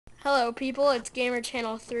Hello people, it's Gamer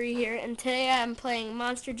Channel 3 here, and today I'm playing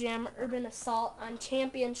Monster Jam Urban Assault on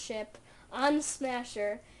Championship on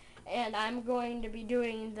Smasher, and I'm going to be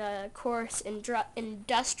doing the course in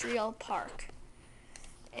Industrial Park.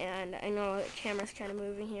 And I know the camera's kind of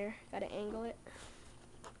moving here, gotta angle it.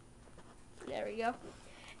 There we go.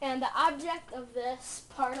 And the object of this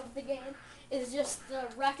part of the game is just to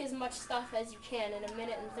wreck as much stuff as you can in a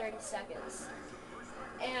minute and 30 seconds.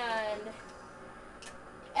 And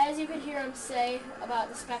as you could hear him say about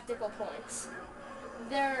the spectacle points,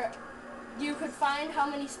 you could find how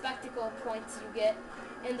many spectacle points you get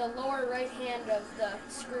in the lower right hand of the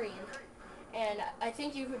screen. And I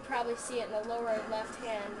think you could probably see it in the lower left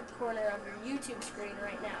hand corner of your YouTube screen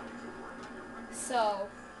right now. So,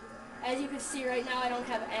 as you can see right now I don't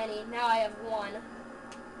have any, now I have one.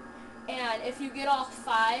 And if you get all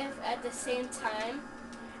 5 at the same time,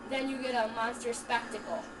 then you get a monster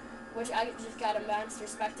spectacle, which I just got a monster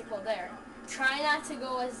spectacle there. Try not to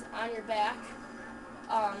go on your back.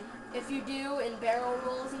 If you do in barrel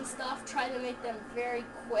rolls and stuff, try to make them very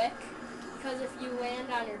quick, because if you land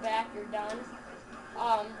on your back, you're done.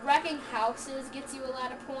 Wrecking houses gets you a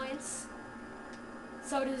lot of points.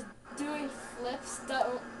 So does doing flips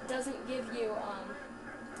doesn't give you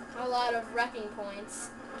a lot of wrecking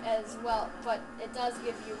points as well, but it does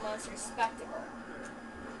give you monster spectacle.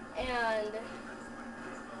 And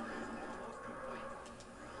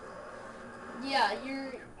yeah,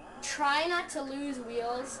 try not to lose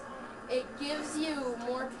wheels. It gives you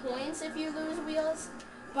more points if you lose wheels,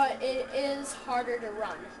 but it is harder to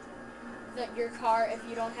run your car if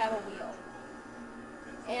you don't have a wheel.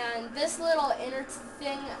 And this little inner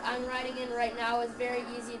thing I'm riding in right now is very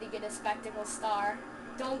easy to get a spectacle star.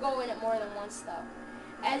 Don't go in it more than once though.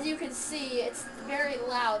 As you can see, it's very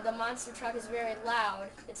loud. The monster truck is very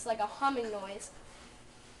loud. It's like a humming noise.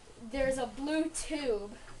 There's a blue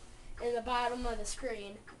tube in the bottom of the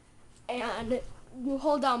screen, and you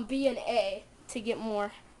hold down B and A to get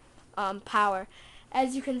more power.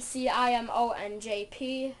 As you can see, I am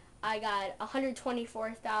ONJP. I got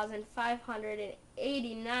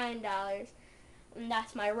 $124,589, and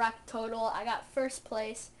that's my rec total. I got first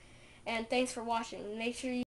place, and thanks for watching. Make sure you